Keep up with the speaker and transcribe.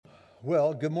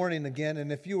Well, good morning again.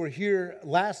 And if you were here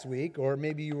last week, or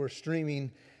maybe you were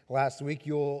streaming last week,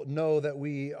 you'll know that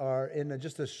we are in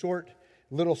just a short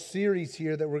little series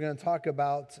here that we're going to talk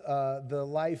about the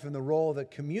life and the role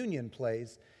that communion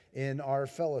plays in our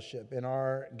fellowship, in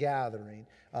our gathering.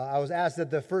 I was asked at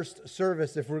the first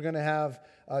service if we're going to have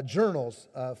journals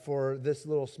for this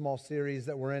little small series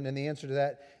that we're in, and the answer to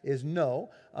that is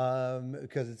no,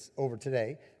 because it's over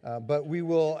today. But we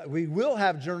will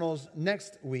have journals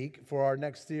next week for our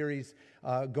next series,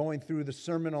 going through the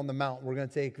Sermon on the Mount. We're going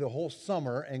to take the whole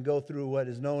summer and go through what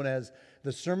is known as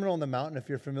the Sermon on the Mount. And if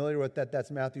you're familiar with that, that's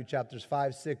Matthew chapters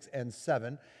 5, 6, and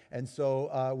 7. And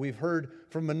so we've heard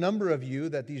from a number of you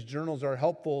that these journals are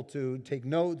helpful to take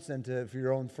notes and for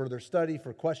your own further study,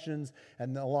 for questions,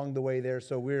 and along the way there.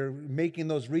 So we're making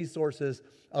those resources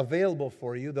available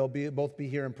for you. They'll both be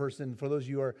here in person. For those of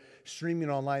you who are streaming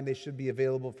online, they should be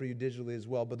available for you digitally as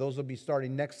well. But those will be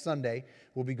starting next Sunday.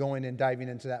 We'll be going and diving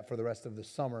into that for the rest of the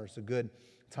summer. It's a good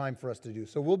time for us to do.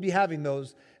 So we'll be having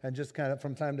those and just kind of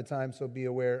from time to time, so be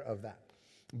aware of that.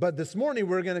 But this morning,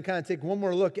 we're going to kind of take one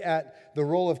more look at the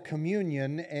role of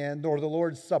communion or the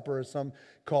Lord's Supper, as some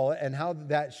call it, and how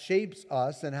that shapes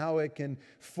us and how it can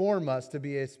form us to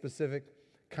be a specific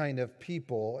kind of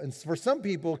people. And for some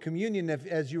people, communion,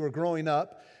 as you were growing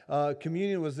up,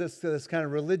 communion was this kind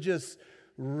of religious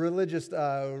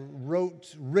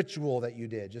rote ritual that you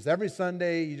did. Just every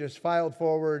Sunday, you just filed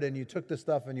forward and you took the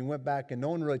stuff and you went back, and no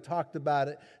one really talked about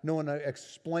it. No one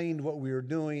explained what we were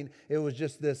doing. It was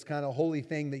just this kind of holy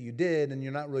thing that you did, and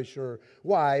you're not really sure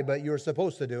why, but you were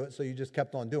supposed to do it, so you just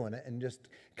kept on doing it and just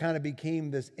kind of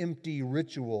became this empty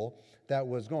ritual that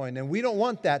was going. And we don't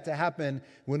want that to happen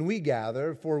when we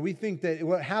gather, for we think that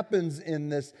what happens in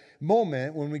this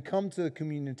moment when we come to the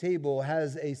communion table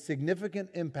has a significant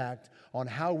impact on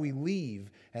how we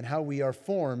leave and how we are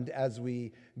formed as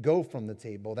we go from the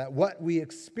table. That what we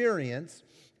experience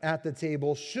at the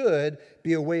table should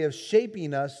be a way of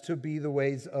shaping us to be the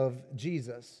ways of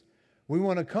Jesus. We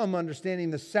want to come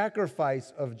understanding the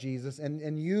sacrifice of Jesus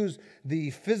and use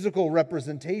the physical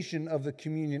representation of the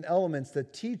communion elements to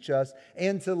teach us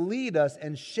and to lead us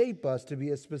and shape us to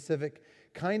be a specific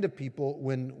kind of people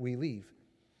when we leave.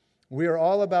 We are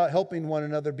all about helping one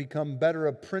another become better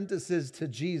apprentices to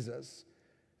Jesus.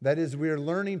 That is, we are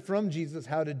learning from Jesus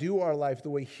how to do our life the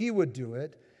way He would do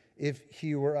it if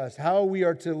He were us. How we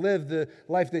are to live the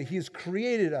life that He's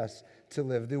created us to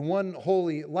live. The one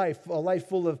holy life, a life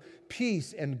full of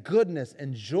peace and goodness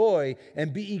and joy,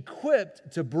 and be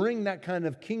equipped to bring that kind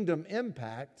of kingdom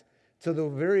impact to the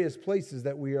various places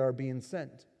that we are being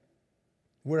sent.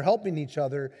 We're helping each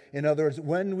other. In other words,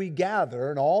 when we gather,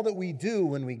 and all that we do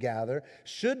when we gather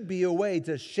should be a way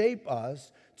to shape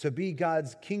us to be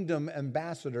God's kingdom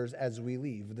ambassadors as we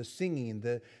leave. The singing,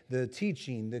 the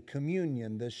teaching, the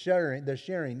communion, the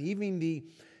sharing, even the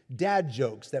dad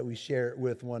jokes that we share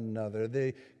with one another,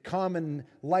 the common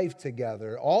life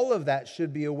together. All of that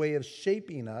should be a way of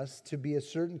shaping us to be a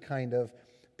certain kind of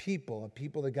people, a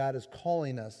people that God is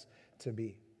calling us to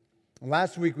be.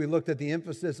 Last week, we looked at the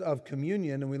emphasis of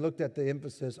communion, and we looked at the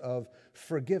emphasis of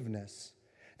forgiveness.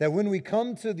 That when we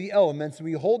come to the elements,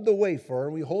 we hold the wafer,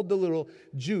 and we hold the little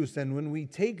juice, and when we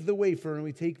take the wafer and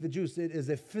we take the juice, it is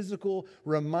a physical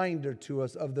reminder to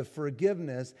us of the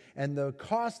forgiveness and the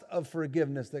cost of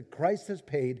forgiveness that Christ has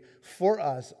paid for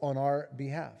us on our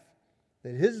behalf.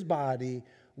 That His body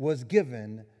was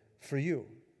given for you,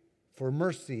 for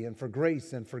mercy and for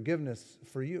grace and forgiveness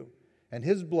for you. And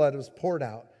His blood was poured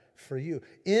out for you.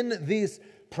 In these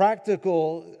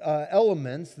practical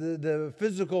elements, the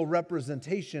physical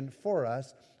representation for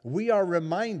us, we are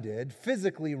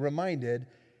physically reminded,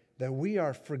 that we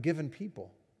are forgiven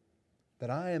people, that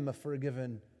I am a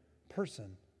forgiven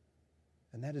person.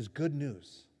 And that is good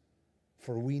news,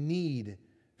 for we need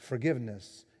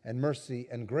forgiveness and mercy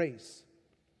and grace.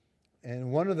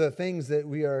 And one of the things that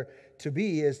we are to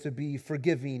be is to be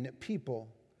forgiving people.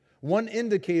 One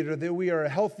indicator that we are a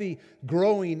healthy,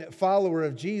 growing follower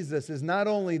of Jesus is not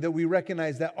only that we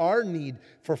recognize that our need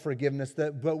for forgiveness,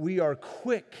 but we are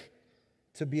quick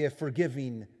to be a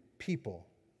forgiving people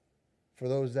for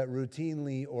those that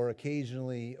routinely or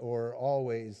occasionally or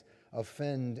always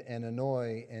offend and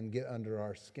annoy and get under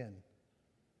our skin.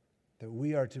 That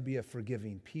we are to be a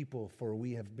forgiving people, for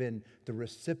we have been the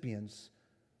recipients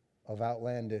of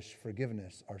outlandish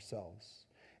forgiveness ourselves.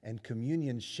 And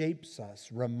communion shapes us,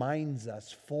 reminds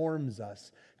us, forms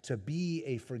us to be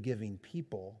a forgiving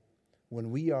people.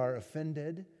 When we are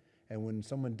offended and when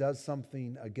someone does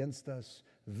something against us,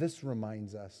 this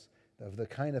reminds us of the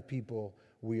kind of people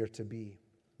we are to be.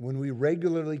 When we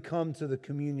regularly come to the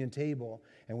communion table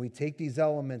and we take these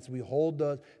elements, we hold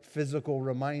the physical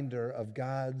reminder of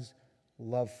God's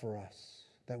love for us,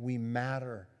 that we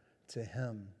matter to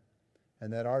Him,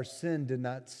 and that our sin did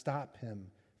not stop Him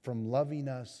from loving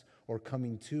us or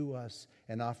coming to us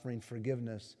and offering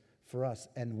forgiveness for us.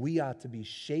 And we ought to be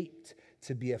shaped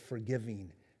to be a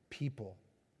forgiving people.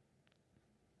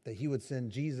 That He would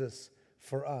send Jesus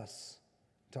for us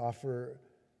to offer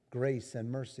grace and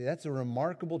mercy. That's a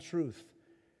remarkable truth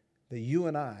that you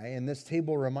and I, and this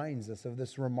table reminds us of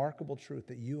this remarkable truth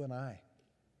that you and I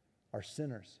are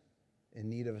sinners in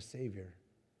need of a Savior.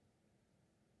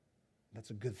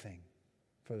 That's a good thing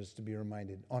for us to be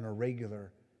reminded on a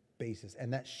regular basis.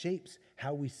 And that shapes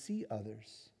how we see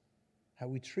others, how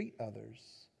we treat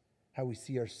others, how we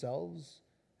see ourselves,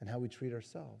 and how we treat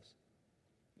ourselves.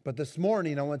 But this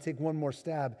morning, I want to take one more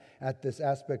stab at this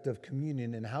aspect of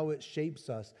communion and how it shapes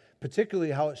us, particularly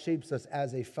how it shapes us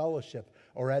as a fellowship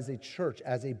or as a church,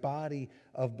 as a body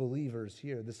of believers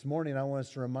here. This morning, I want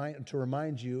us to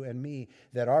remind you and me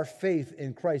that our faith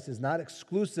in Christ is not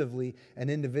exclusively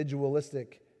an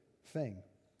individualistic thing.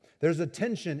 There's a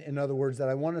tension, in other words, that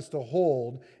I want us to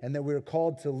hold and that we're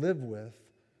called to live with.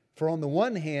 For on the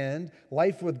one hand,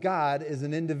 life with God is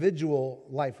an individual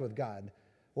life with God.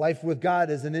 Life with God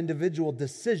is an individual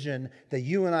decision that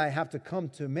you and I have to come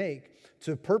to make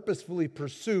to purposefully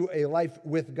pursue a life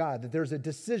with God. That there's a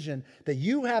decision that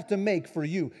you have to make for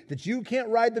you. That you can't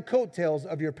ride the coattails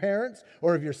of your parents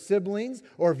or of your siblings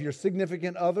or of your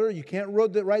significant other. You can't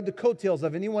ride the coattails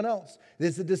of anyone else.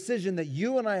 There's a decision that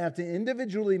you and I have to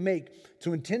individually make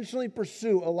to intentionally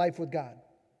pursue a life with God.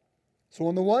 So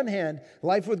on the one hand,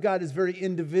 life with God is very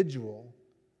individual,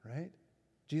 right?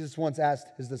 Jesus once asked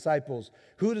His disciples,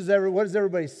 what does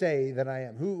everybody say that I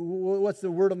am? What's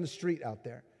the word on the street out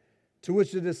there? To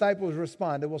which the disciples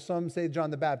responded, well, some say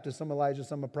John the Baptist, some Elijah,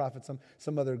 some a prophet,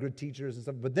 some other good teachers and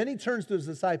stuff. But then He turns to His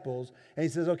disciples and He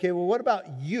says, okay, well, what about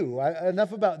you?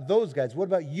 Enough about those guys. What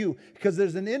about you? Because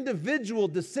there's an individual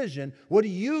decision. What do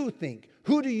you think?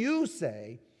 Who do you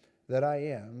say that I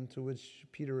am? To which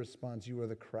Peter responds, you are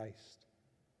the Christ.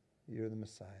 You are the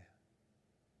Messiah.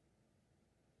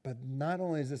 But not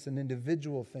only is this an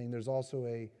individual thing, there's also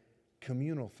a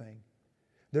communal thing.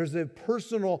 There's a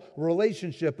personal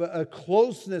relationship, a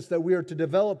closeness that we are to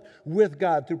develop with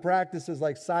God through practices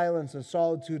like silence and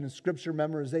solitude and scripture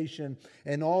memorization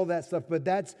and all that stuff. But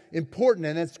that's important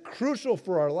and that's crucial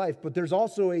for our life. But there's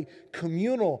also a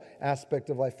communal aspect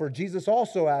of life. For Jesus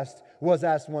also was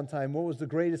asked one time, what was the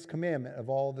greatest commandment of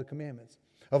all the commandments?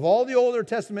 Of all the Old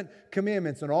Testament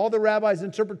commandments and all the rabbis'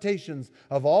 interpretations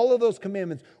of all of those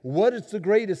commandments, what is the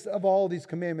greatest of all these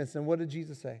commandments? And what did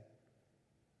Jesus say?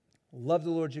 Love the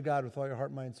Lord your God with all your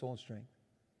heart, mind, soul, and strength.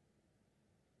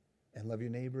 And love your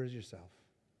neighbor as yourself.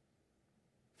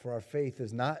 For our faith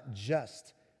is not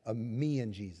just a me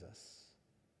and Jesus,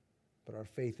 but our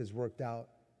faith is worked out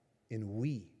in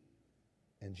we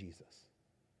and Jesus.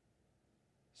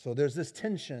 So there's this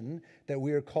tension that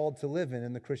we are called to live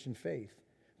in the Christian faith.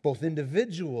 Both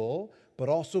individual, but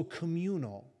also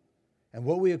communal. And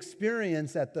what we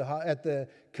experience at the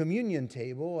communion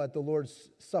table, at the Lord's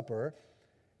Supper,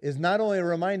 is not only a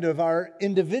reminder of our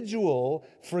individual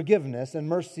forgiveness and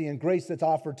mercy and grace that's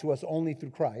offered to us only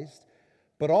through Christ,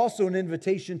 but also an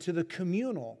invitation to the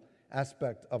communal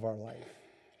aspect of our life,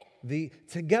 the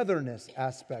togetherness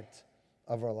aspect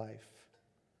of our life.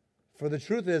 For the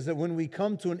truth is that when we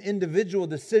come to an individual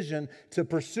decision to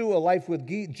pursue a life with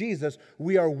Jesus,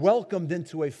 we are welcomed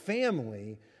into a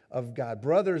family of God,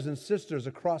 brothers and sisters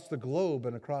across the globe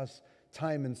and across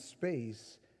time and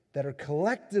space that are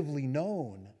collectively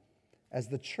known as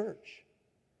the church.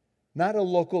 Not a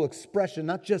local expression,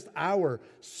 not just our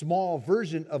small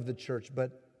version of the church,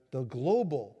 but the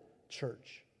global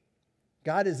church.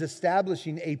 God is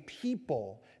establishing a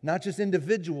people, not just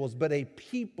individuals, but a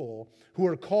people who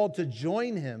are called to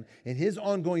join Him in His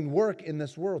ongoing work in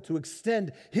this world, to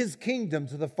extend His kingdom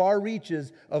to the far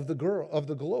reaches of the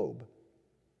globe.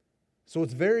 So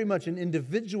it's very much an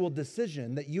individual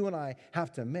decision that you and I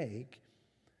have to make,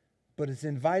 but it's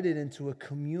invited into a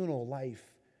communal life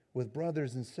with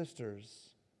brothers and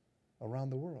sisters around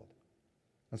the world.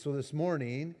 And so this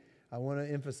morning, I want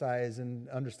to emphasize and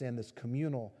understand this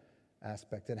communal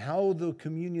aspect and how the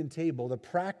communion table, the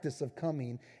practice of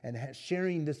coming and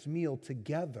sharing this meal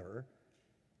together,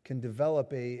 can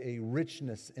develop a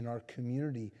richness in our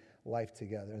community life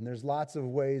together. And there's lots of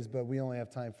ways, but we only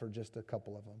have time for just a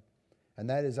couple of them. And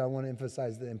that is, I want to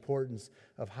emphasize the importance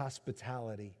of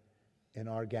hospitality in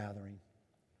our gathering.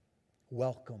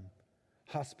 Welcome,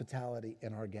 hospitality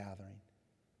in our gathering.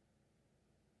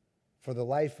 for the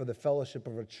life of the fellowship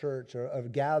of a church or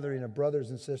of gathering of brothers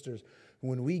and sisters.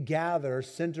 When we gather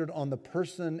centered on the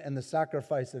person and the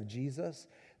sacrifice of Jesus,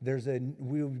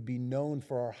 we will be known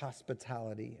for our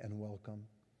hospitality and welcome.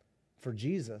 For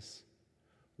Jesus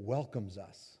welcomes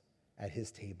us at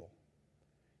his table.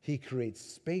 He creates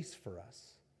space for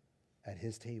us at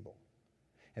his table.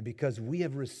 And because we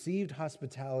have received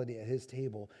hospitality at his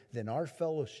table, then our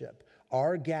fellowship,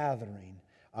 our gathering,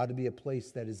 ought to be a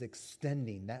place that is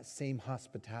extending that same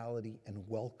hospitality and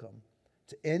welcome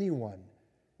to anyone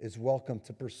is welcome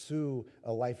to pursue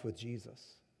a life with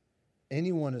Jesus.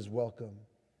 Anyone is welcome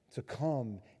to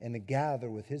come and to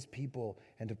gather with his people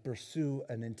and to pursue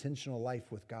an intentional life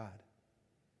with God.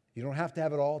 You don't have to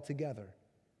have it all together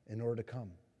in order to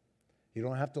come. You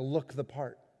don't have to look the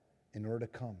part in order to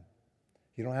come.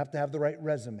 You don't have to have the right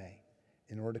resume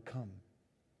in order to come.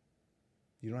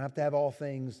 You don't have to have all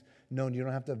things known. You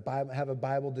don't have to have a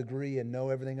Bible degree and know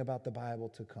everything about the Bible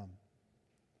to come.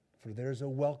 For there's a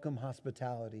welcome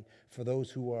hospitality for those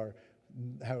who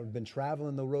have been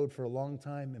traveling the road for a long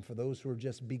time and for those who are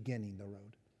just beginning the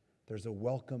road. There's a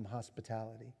welcome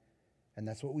hospitality. And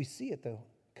that's what we see at the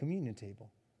communion table.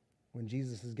 When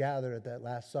Jesus is gathered at that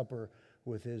Last Supper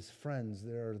with his friends,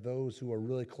 there are those who are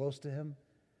really close to him,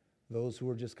 those who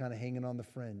are just kind of hanging on the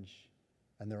fringe,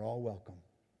 and they're all welcome.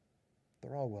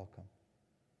 They're all welcome.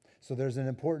 So there's an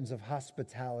importance of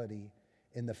hospitality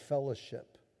in the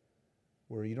fellowship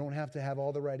where you don't have to have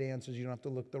all the right answers, you don't have to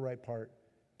look the right part,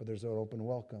 but there's an open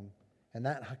welcome. And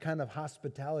that kind of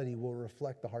hospitality will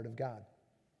reflect the heart of God.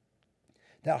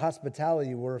 That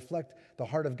hospitality will reflect the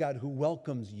heart of God who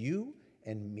welcomes you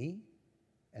and me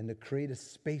and to create a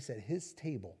space at his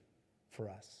table for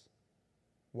us.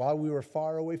 While we were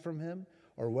far away from him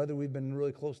or whether we've been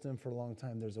really close to him for a long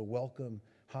time, there's a welcome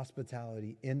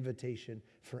hospitality, invitation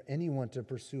for anyone to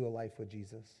pursue a life with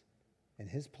Jesus in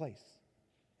his place,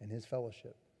 in his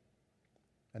fellowship.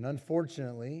 And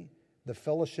unfortunately, the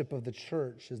fellowship of the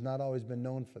church has not always been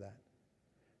known for that.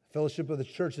 Fellowship of the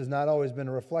church has not always been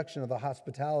a reflection of the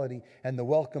hospitality and the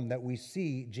welcome that we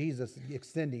see Jesus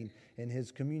extending in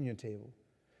his communion table.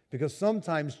 Because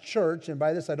sometimes church, and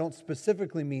by this I don't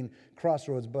specifically mean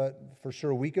Crossroads, but for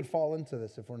sure we could fall into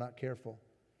this if we're not careful.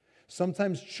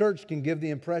 Sometimes church can give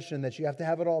the impression that you have to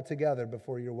have it all together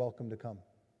before you're welcome to come.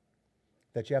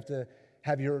 That you have to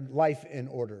have your life in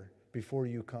order before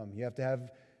you come. You have to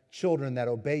have children that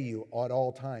obey you at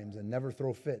all times and never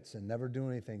throw fits and never do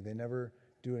anything. They never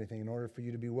do anything in order for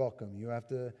you to be welcome. You have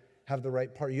to have the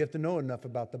right part. You have to know enough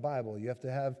about the Bible. You have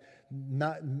to have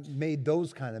not made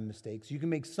those kind of mistakes. You can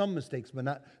make some mistakes, but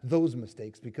not those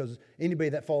mistakes, because anybody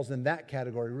that falls in that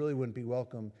category really wouldn't be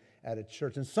welcome at a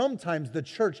church. And sometimes the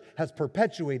church has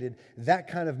perpetuated that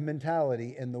kind of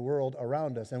mentality in the world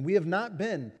around us. And we have not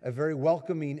been a very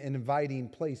welcoming and inviting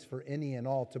place for any and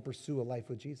all to pursue a life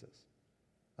with Jesus.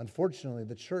 Unfortunately,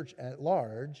 the church at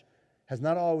large has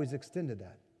not always extended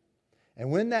that. And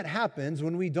when that happens,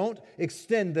 when we don't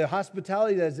extend the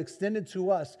hospitality that is extended to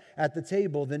us at the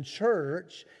table, then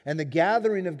church and the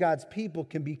gathering of God's people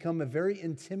can become a very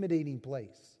intimidating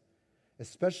place,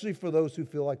 especially for those who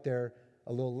feel like they're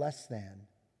a little less than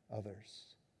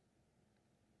others.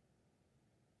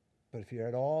 But if you're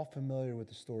at all familiar with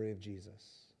the story of Jesus,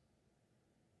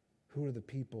 who are the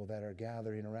people that are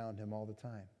gathering around him all the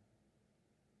time?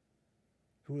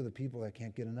 Who are the people that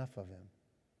can't get enough of him?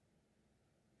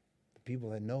 The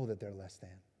people that know that they're less than.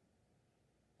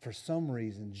 For some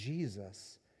reason,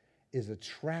 Jesus is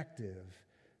attractive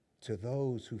to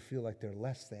those who feel like they're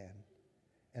less than.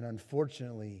 And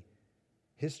unfortunately,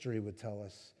 history would tell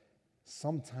us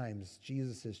sometimes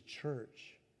Jesus'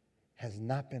 church has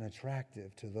not been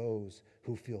attractive to those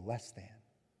who feel less than.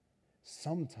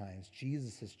 Sometimes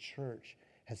Jesus' church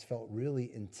has felt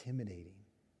really intimidating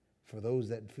for those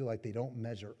that feel like they don't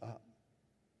measure up.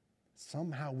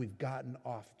 Somehow we've gotten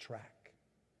off track.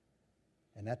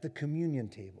 And at the communion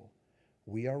table,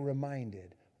 we are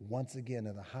reminded once again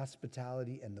of the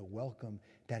hospitality and the welcome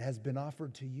that has been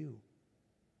offered to you.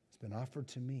 It's been offered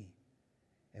to me.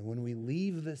 And when we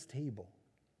leave this table,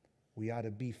 we ought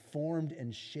to be formed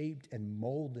and shaped and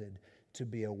molded to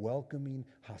be a welcoming,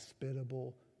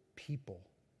 hospitable people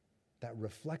that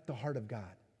reflect the heart of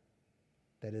God,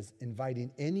 that is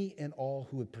inviting any and all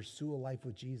who would pursue a life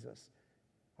with Jesus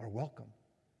are welcome.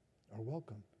 Are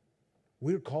welcome.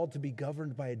 We're called to be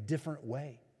governed by a different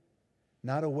way.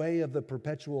 Not a way of the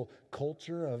perpetual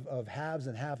culture of haves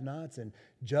and have-nots and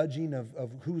judging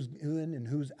of who's in and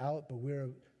who's out, but we're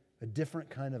a different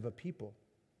kind of a people.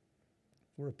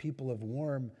 We're a people of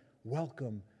warm,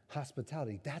 welcome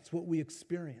hospitality. That's what we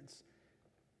experience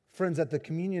Friends, at the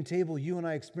communion table, you and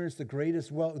I experienced the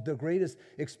greatest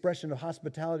expression of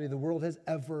hospitality the world has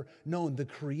ever known. The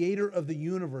creator of the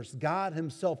universe, God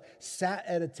himself, sat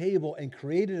at a table and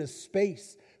created a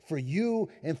space for you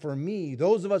and for me.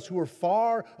 Those of us who are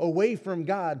far away from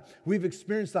God, we've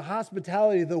experienced the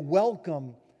hospitality, the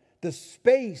welcome, the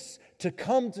space to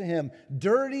come to him,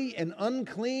 dirty and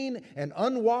unclean and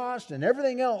unwashed and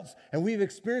everything else. And we've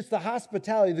experienced the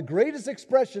hospitality, the greatest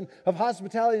expression of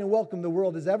hospitality and welcome the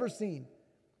world has ever seen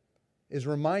is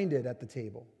reminded at the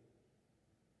table.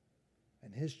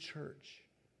 And his church,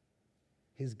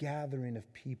 his gathering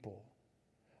of people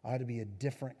ought to be a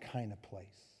different kind of place.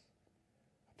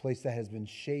 A place that has been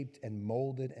shaped and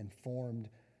molded and formed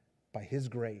by his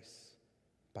grace,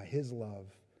 by his love,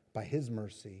 by his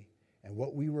mercy. And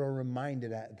what we were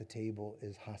reminded at the table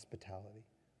is hospitality,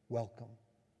 welcome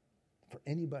for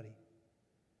anybody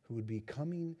who would be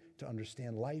coming to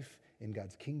understand life in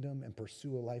God's kingdom and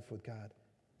pursue a life with God.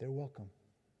 They're welcome.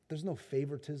 There's no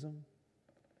favoritism.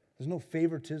 There's no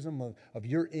favoritism of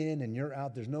you're in and you're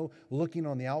out. There's no looking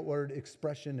on the outward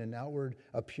expression and outward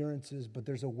appearances, but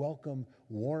there's a welcome,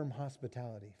 warm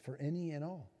hospitality for any and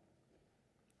all.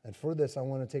 And for this, I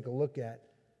want to take a look at,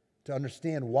 to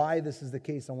understand why this is the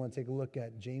case, I want to take a look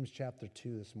at James chapter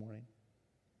 2 this morning.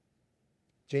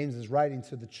 James is writing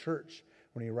to the church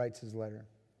when he writes his letter.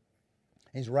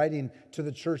 He's writing to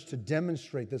the church to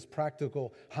demonstrate this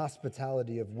practical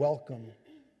hospitality of welcome,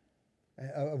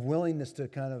 of willingness to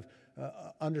kind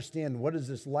of understand what does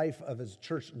this life of his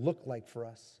church look like for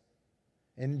us.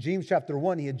 In James chapter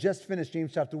 1, he had just finished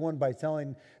James chapter 1 by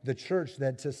telling the church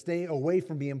that to stay away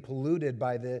from being polluted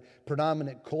by the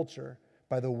predominant culture,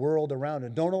 by the world around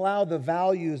it. Don't allow the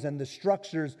values and the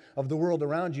structures of the world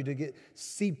around you to get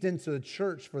seeped into the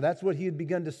church, for that's what he had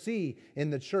begun to see in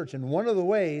the church. And one of the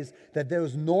ways that there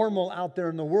was normal out there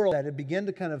in the world that had begun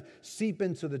to kind of seep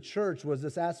into the church was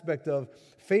this aspect of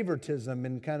favoritism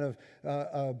and kind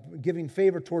of giving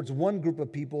favor towards one group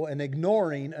of people and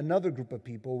ignoring another group of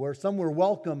people, where some were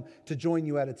welcome to join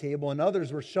you at a table and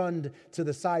others were shunned to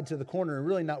the side, to the corner, and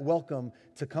really not welcome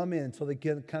to come in until they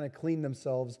can kind of clean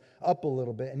themselves up a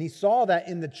little bit. And he saw that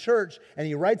in the church, and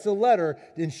he writes a letter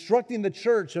instructing the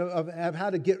church of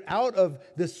how to get out of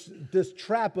this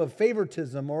trap of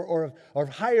favoritism or of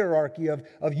hierarchy of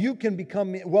you can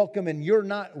become welcome and you're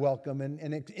not welcome,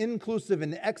 and it's inclusive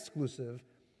and exclusive.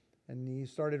 And he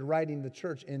started writing the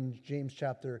church in James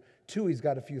chapter 2. He's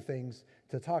got a few things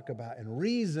to talk about and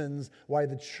reasons why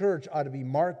the church ought to be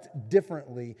marked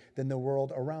differently than the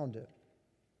world around it.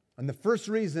 And the first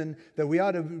reason that we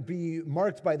ought to be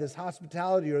marked by this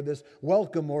hospitality or this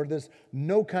welcome or this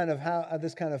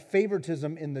this kind of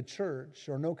favoritism in the church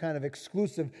or no kind of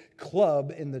exclusive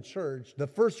club in the church, the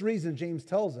first reason James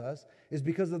tells us is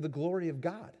because of the glory of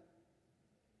God.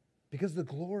 Because of the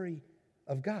glory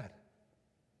of God.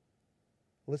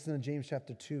 Listen to James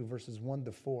chapter 2, verses 1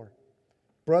 to 4.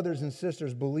 Brothers and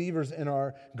sisters, believers in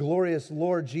our glorious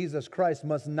Lord Jesus Christ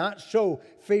must not show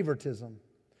favoritism.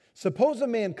 Suppose a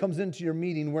man comes into your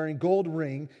meeting wearing gold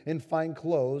ring and fine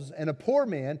clothes, and a poor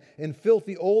man in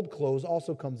filthy old clothes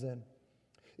also comes in.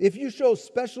 If you show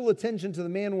special attention to the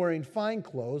man wearing fine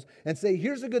clothes and say,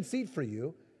 "Here's a good seat for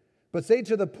you," but say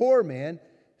to the poor man,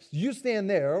 "You stand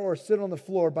there or sit on the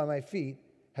floor by my feet,"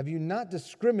 have you not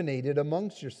discriminated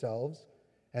amongst yourselves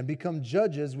and become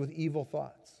judges with evil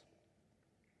thoughts?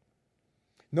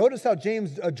 Notice how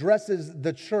James addresses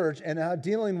the church and how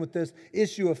dealing with this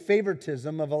issue of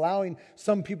favoritism, of allowing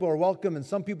some people are welcome and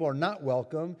some people are not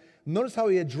welcome. Notice how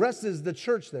he addresses the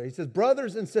church there. He says,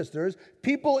 brothers and sisters,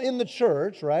 people in the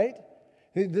church, right?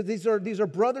 These are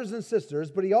brothers and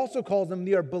sisters, but he also calls them,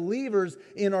 they are believers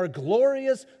in our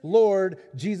glorious Lord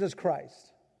Jesus Christ.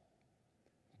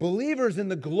 Believers in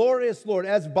the glorious Lord,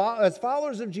 as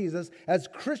followers of Jesus, as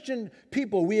Christian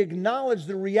people, we acknowledge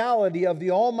the reality of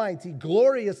the almighty,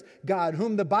 glorious God,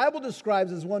 whom the Bible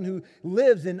describes as one who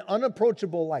lives in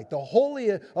unapproachable light, the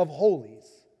holy of holies.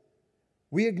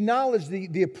 We acknowledge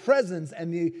the presence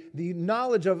and the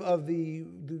knowledge of the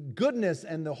goodness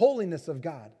and the holiness of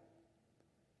God.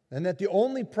 And that the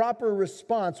only proper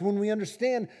response, when we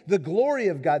understand the glory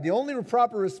of God, the only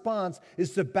proper response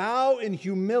is to bow in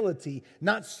humility,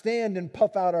 not stand and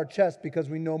puff out our chest because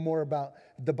we know more about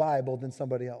the Bible than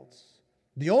somebody else.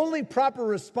 The only proper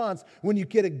response when you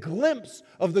get a glimpse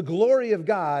of the glory of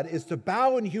God is to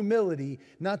bow in humility,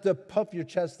 not to puff your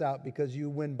chest out because you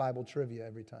win Bible trivia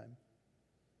every time.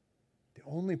 The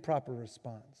only proper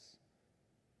response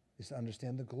is to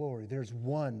understand the glory. There's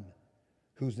one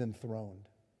who's enthroned.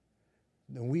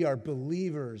 And we are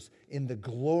believers in the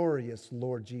glorious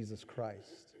Lord Jesus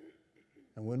Christ.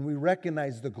 And when we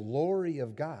recognize the glory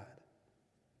of God,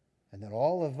 And that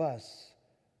all of us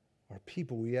are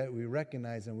people. We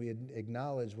recognize and we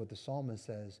acknowledge what the psalmist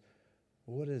says.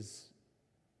 What is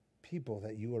people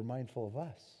that you are mindful of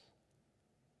us?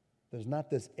 There's not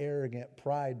this arrogant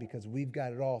pride because we've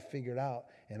got it all figured out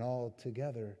and all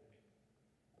together.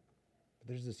 But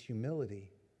there's this humility.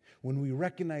 When we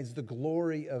recognize the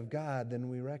glory of God, then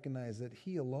we recognize that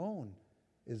He alone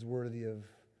is worthy of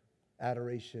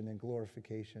adoration and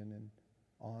glorification and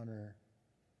honor.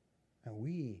 And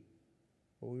we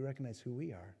recognize who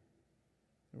we are.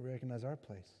 We recognize our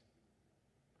place.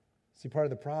 See, part of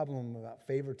the problem about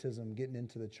favoritism, getting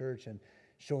into the church and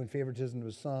showing favoritism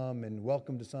to some and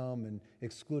welcome to some and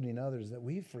excluding others, that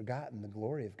we've forgotten the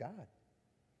glory of God.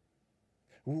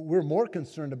 We're more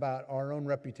concerned about our own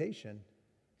reputation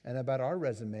and about our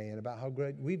resume and about how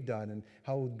great we've done and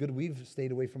how good we've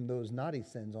stayed away from those naughty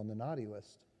sins on the naughty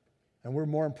list. And we're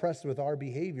more impressed with our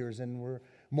behaviors, and we're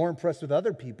more impressed with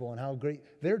other people and how great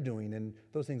they're doing and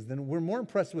those things. Then we're more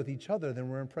impressed with each other than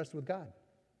we're impressed with God.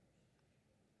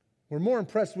 We're more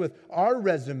impressed with our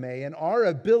resume and our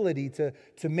ability to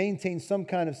maintain some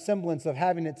kind of semblance of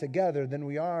having it together than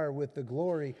we are with the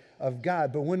glory of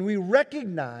God. But when we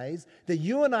recognize that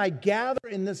you and I gather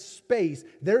in this space,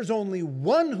 there's only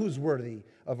one who's worthy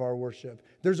of our worship.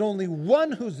 There's only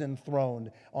one who's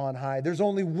enthroned on high. There's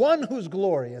only one who's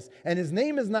glorious. And his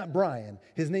name is not Brian.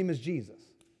 His name is Jesus.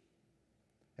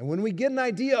 And when we get an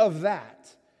idea of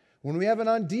that, when we have an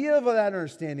idea of that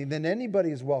understanding, then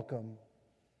anybody is welcome.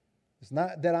 It's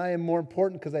not that I am more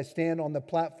important because I stand on the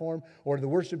platform or the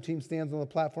worship team stands on the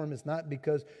platform. It's not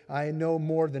because I know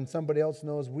more than somebody else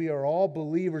knows. We are all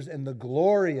believers in the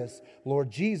glorious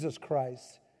Lord Jesus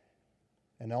Christ.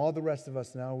 And all the rest of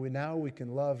us now we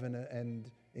can love and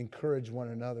encourage one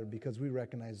another because we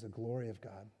recognize the glory of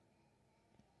God.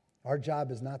 Our job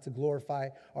is not to glorify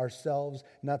ourselves,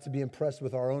 not to be impressed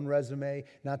with our own resume,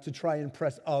 not to try and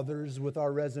impress others with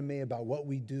our resume about what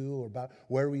we do or about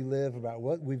where we live, about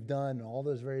what we've done, and all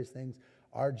those various things.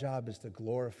 Our job is to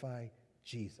glorify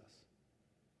Jesus.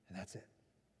 And that's it.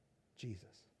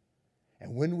 Jesus.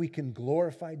 And when we can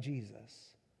glorify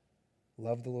Jesus,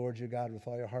 love the Lord your God with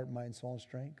all your heart, mind, soul, and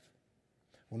strength.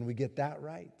 When we get that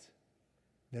right,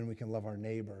 then we can love our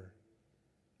neighbor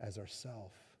as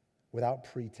ourself. Without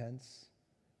pretense,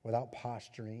 without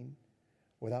posturing,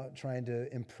 without trying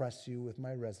to impress you with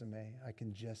my resume. I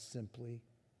can just simply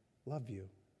love you.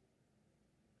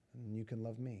 And you can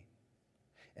love me.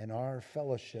 And our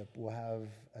fellowship will have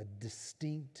a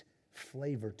distinct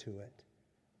flavor to it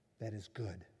that is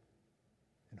good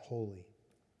and holy,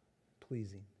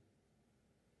 pleasing.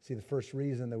 See, the first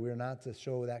reason that we're not to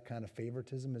show that kind of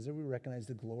favoritism is that we recognize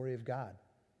the glory of God.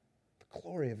 The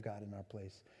glory of God in our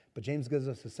place. But James gives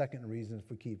us a second reason if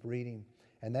we keep reading,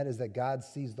 and that is that God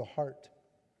sees the heart.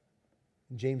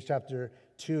 In James chapter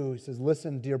 2, he says,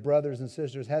 listen, dear brothers and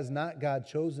sisters, has not God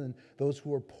chosen those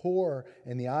who are poor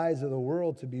in the eyes of the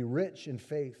world to be rich in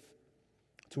faith,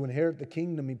 to inherit the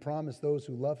kingdom he promised those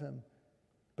who love him?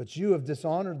 But you have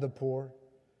dishonored the poor.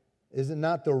 Is it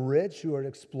not the rich who are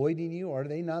exploiting you? Are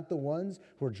they not the ones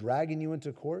who are dragging you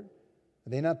into court? Are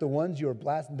they not the ones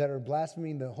that are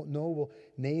blaspheming the noble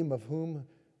name of whom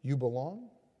you belong?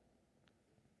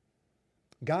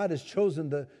 God has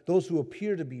chosen those who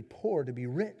appear to be poor to be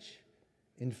rich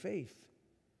in faith.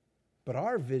 But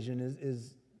our vision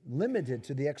is limited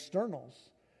to the externals.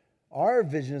 Our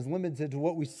vision is limited to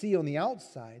what we see on the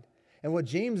outside. And what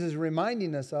James is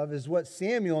reminding us of is what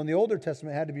Samuel in the Old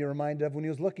Testament had to be reminded of when he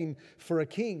was looking for a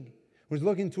king. Was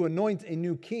looking to anoint a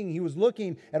new king. He was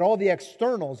looking at all the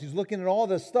externals. He's looking at all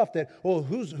the stuff that, who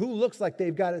looks like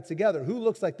they've got it together? Who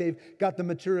looks like they've got the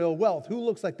material wealth? Who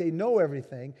looks like they know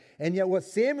everything? And yet what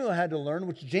Samuel had to learn,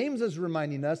 which James is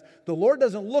reminding us, the Lord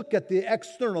doesn't look at the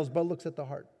externals, but looks at the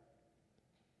heart.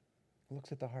 He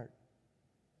looks at the heart.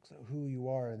 Looks at who you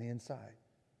are on the inside.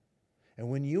 And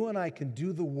when you and I can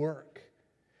do the work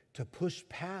to push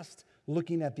past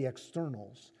looking at the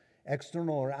externals,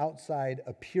 external or outside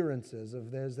appearances of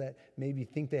those that maybe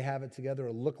think they have it together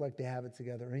or look like they have it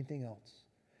together or anything else.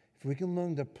 If we can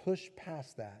learn to push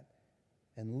past that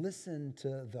and listen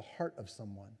to the heart of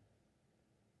someone,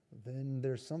 then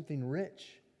there's something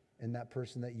rich in that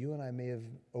person that you and I may have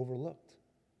overlooked.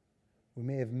 We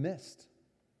may have missed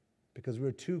because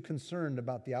we're too concerned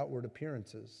about the outward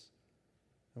appearances.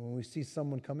 And when we see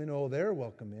someone come in, they're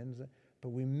welcome in, but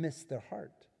we miss their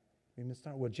heart.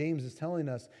 What James is telling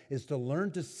us is to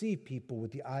learn to see people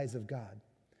with the eyes of God.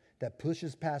 That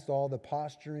pushes past all the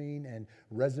posturing and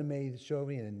resume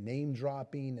showing and name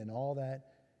dropping and all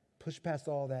that. Push past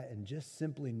all that and just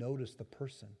simply notice the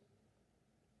person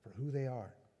for who they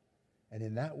are. And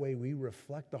in that way, we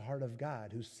reflect the heart of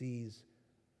God who sees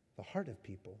the heart of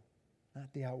people,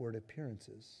 not the outward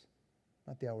appearances.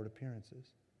 Not the outward appearances.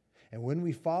 And when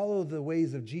we follow the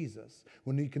ways of Jesus,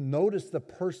 when we can notice the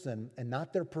person and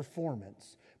not their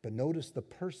performance, but notice the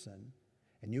person,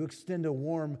 and you extend a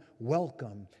warm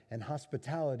welcome and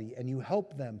hospitality, and you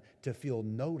help them to feel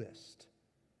noticed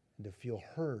and to feel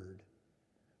heard,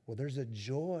 well, there's a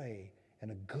joy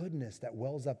and a goodness that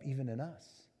wells up even in us.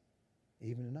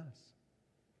 Even in us.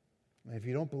 And if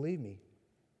you don't believe me,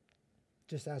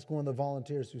 just ask one of the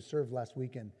volunteers who served last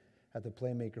weekend at the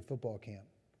Playmaker football camp.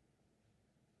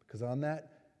 Because on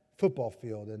that football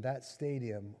field and that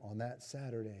stadium on that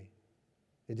Saturday,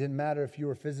 it didn't matter if you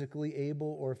were physically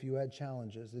able or if you had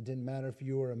challenges. It didn't matter if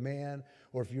you were a man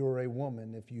or if you were a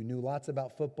woman, if you knew lots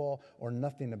about football or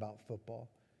nothing about football.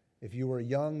 If you were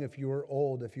young, if you were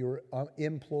old, if you were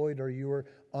employed or you were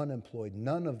unemployed,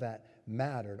 none of that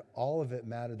mattered. All of it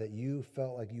mattered that you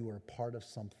felt like you were part of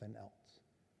something else,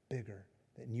 bigger,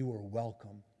 that you were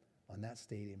welcome on that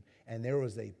stadium. And there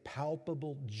was a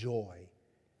palpable joy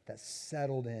that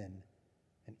settled in,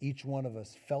 and each one of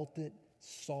us felt it,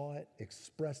 saw it,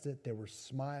 expressed it. There were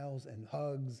smiles and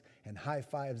hugs and high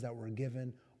fives that were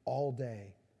given all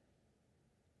day.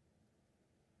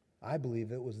 I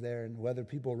believe it was there, and whether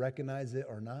people recognize it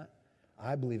or not,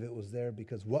 I believe it was there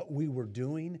because what we were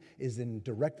doing is in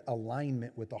direct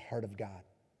alignment with the heart of God.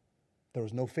 There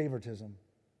was no favoritism.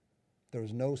 There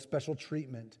was no special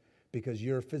treatment because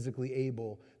you're physically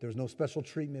able. There's no special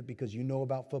treatment because you know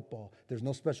about football. There's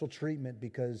no special treatment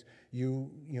because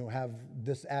you have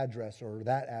this address or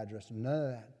that address. None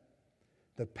of that.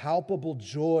 The palpable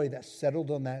joy that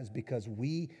settled on that is because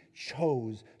we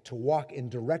chose to walk in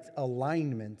direct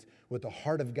alignment with the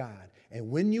heart of God. And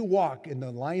when you walk in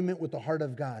alignment with the heart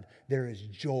of God, there is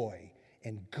joy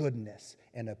and goodness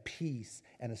and a peace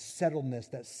and a settledness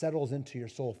that settles into your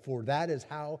soul. For that is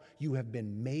how you have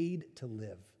been made to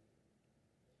live.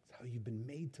 It's how you've been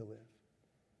made to live.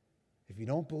 If you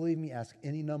don't believe me, ask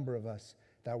any number of us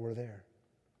that were there.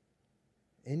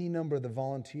 Any number of the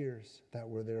volunteers that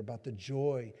were there about the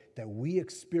joy that we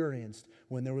experienced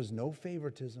when there was no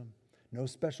favoritism, no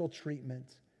special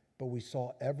treatment, but we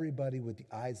saw everybody with the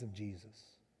eyes of Jesus.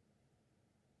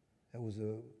 It was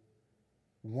a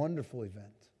wonderful event.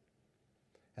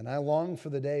 And I long for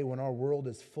the day when our world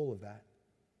is full of that.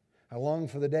 I long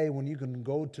for the day when you can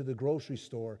go to the grocery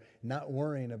store not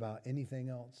worrying about anything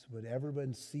else, but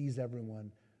everyone sees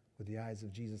everyone with the eyes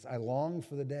of Jesus. I long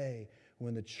for the day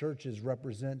when the churches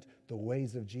represent the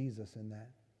ways of Jesus in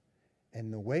that.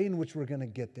 And the way in which we're going to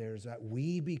get there is that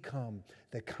we become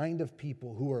the kind of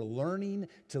people who are learning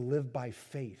to live by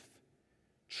faith,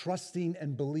 trusting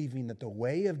and believing that the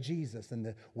way of Jesus and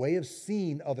the way of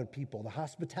seeing other people, the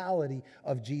hospitality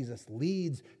of Jesus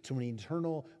leads to an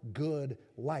eternal good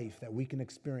life that we can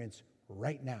experience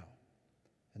right now.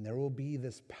 And there will be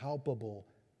this palpable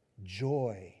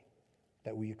joy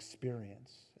that we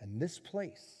experience. And this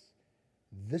place,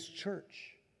 this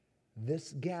church,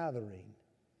 this gathering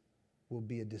will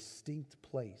be a distinct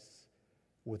place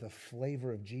with a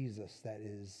flavor of Jesus that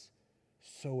is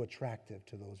so attractive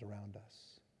to those around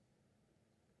us.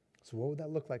 So what would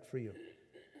that look like for you?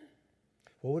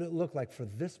 What would it look like for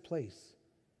this place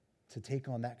to take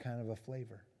on that kind of a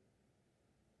flavor?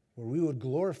 Where we would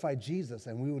glorify Jesus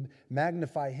and we would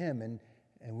magnify him and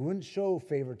we wouldn't show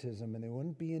favoritism and there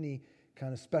wouldn't be any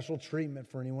kind of special treatment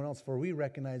for anyone else, for we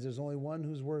recognize there's only one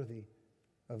who's worthy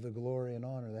of the glory and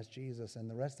honor. That's Jesus. And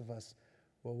the rest of us,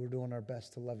 well, we're doing our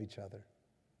best to love each other.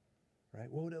 Right?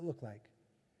 What would it look like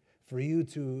for you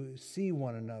to see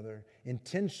one another,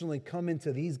 intentionally come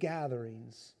into these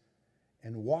gatherings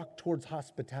and walk towards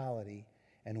hospitality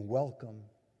and welcome?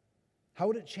 How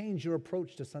would it change your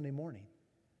approach to Sunday morning?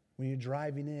 When you're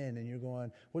driving in and you're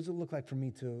going, what does it look like for me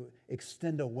to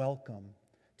extend a welcome?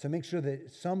 To make sure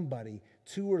that somebody,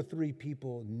 2 or 3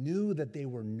 people knew that they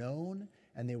were known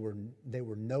and they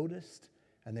were noticed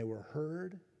and they were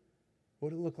heard.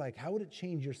 What would it look like? How would it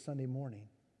change your Sunday morning?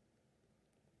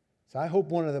 So I hope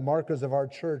one of the markers of our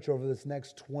church over this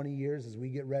next 20 years as we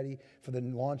get ready for the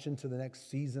launch into the next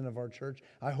season of our church,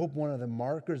 I hope one of the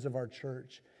markers of our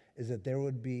church is that there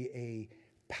would be a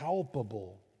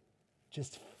palpable,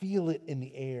 just feel it in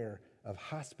the air of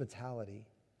hospitality,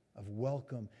 of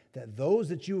welcome, that those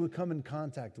that you would come in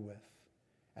contact with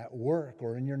at work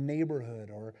or in your neighborhood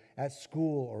or at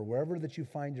school or wherever that you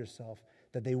find yourself,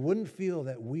 that they wouldn't feel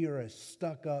that we are a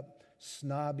stuck-up,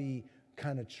 snobby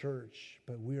kind of church,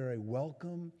 but we are a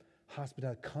welcome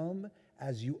hospitality. Come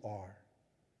as you are.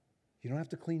 You don't have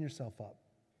to clean yourself up,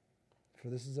 for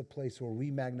this is a place where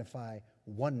we magnify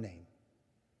one name,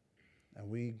 and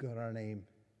we got our name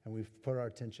and we've put our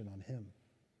attention on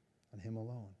him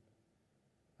alone.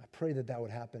 I pray that that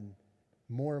would happen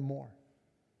more and more.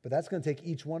 But that's going to take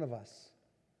each one of us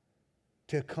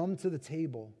to come to the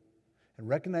table and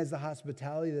recognize the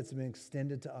hospitality that's been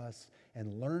extended to us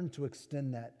and learn to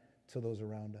extend that to those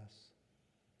around us.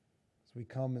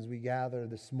 As we gather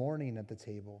this morning at the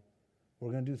table,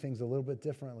 we're going to do things a little bit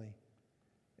differently,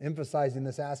 emphasizing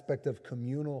this aspect of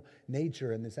communal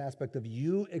nature and this aspect of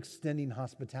you extending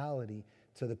hospitality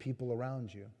to the people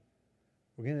around you.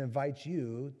 We're going to invite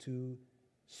you to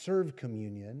serve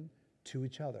communion to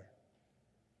each other.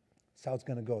 That's how it's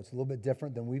going to go. It's a little bit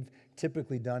different than we've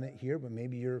typically done it here, but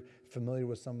maybe you're familiar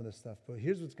with some of this stuff. But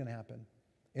here's what's going to happen.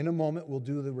 In a moment, we'll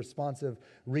do the responsive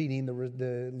reading,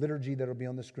 the liturgy that will be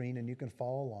on the screen, and you can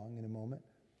follow along in a moment.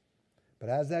 But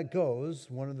as that goes,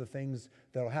 one of the things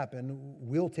that will happen,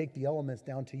 we'll take the elements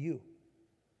down to you.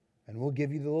 And we'll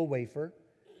give you the little wafer,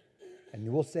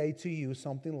 and we'll say to you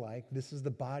something like, this is the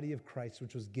body of Christ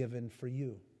which was given for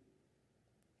you.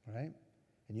 All right?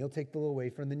 And you'll take the little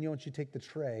wafer, and then you take the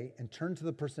tray and turn to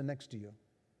the person next to you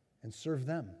and serve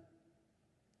them.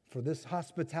 For this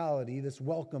hospitality, this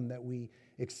welcome that we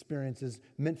experience is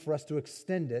meant for us to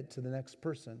extend it to the next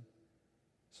person.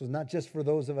 So it's not just for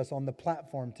those of us on the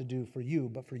platform to do for you,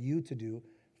 but for you to do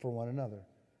for one another.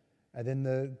 And then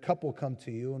the cup will come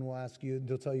to you and will ask you,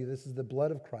 they'll tell you this is the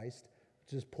blood of Christ,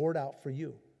 which is poured out for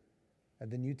you. And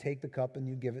then you take the cup and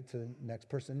you give it to the next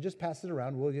person. Just pass it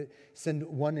around. We'll send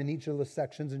one in each of the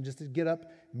sections, and just to get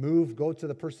up, move, go to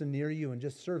the person near you and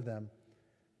just serve them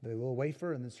the little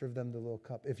wafer and then serve them the little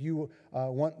cup. If you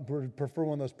prefer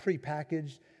one of those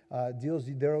prepackaged deals,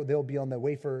 they'll be on the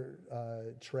wafer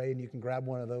tray, and you can grab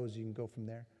one of those. You can go from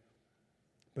there.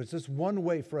 But it's just one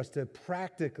way for us to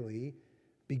practically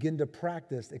begin to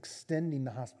practice extending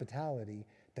the hospitality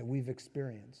that we've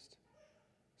experienced.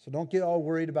 So don't get all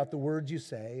worried about the words you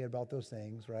say about those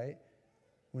things, right?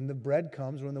 When the bread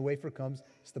comes, when the wafer comes,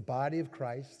 it's the body of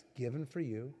Christ given for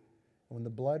you. And when the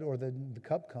blood or the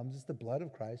cup comes, it's the blood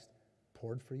of Christ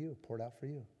poured for you, poured out for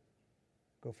you.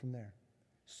 Go from there.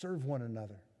 Serve one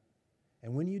another.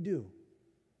 And when you do,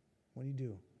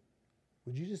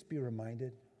 would you just be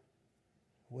reminded,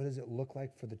 what does it look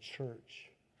like for the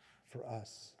church, for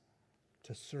us,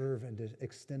 to serve and to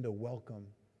extend a welcome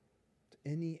to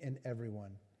any and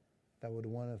everyone that would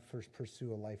want to first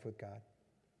pursue a life with God?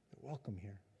 Welcome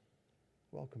here.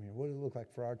 Welcome here. What does it look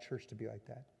like for our church to be like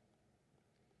that?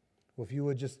 Well, if you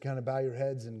would just kind of bow your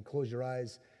heads and close your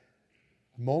eyes,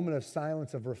 moment of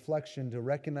silence, of reflection, to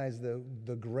recognize the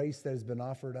grace that has been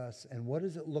offered us, and what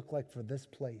does it look like for this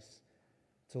place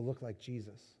to look like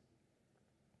Jesus?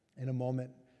 In a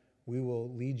moment, we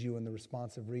will lead you in the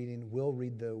responsive reading. We'll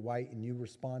read the white and you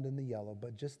respond in the yellow,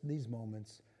 but just these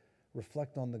moments,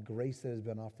 reflect on the grace that has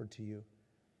been offered to you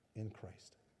in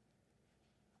Christ.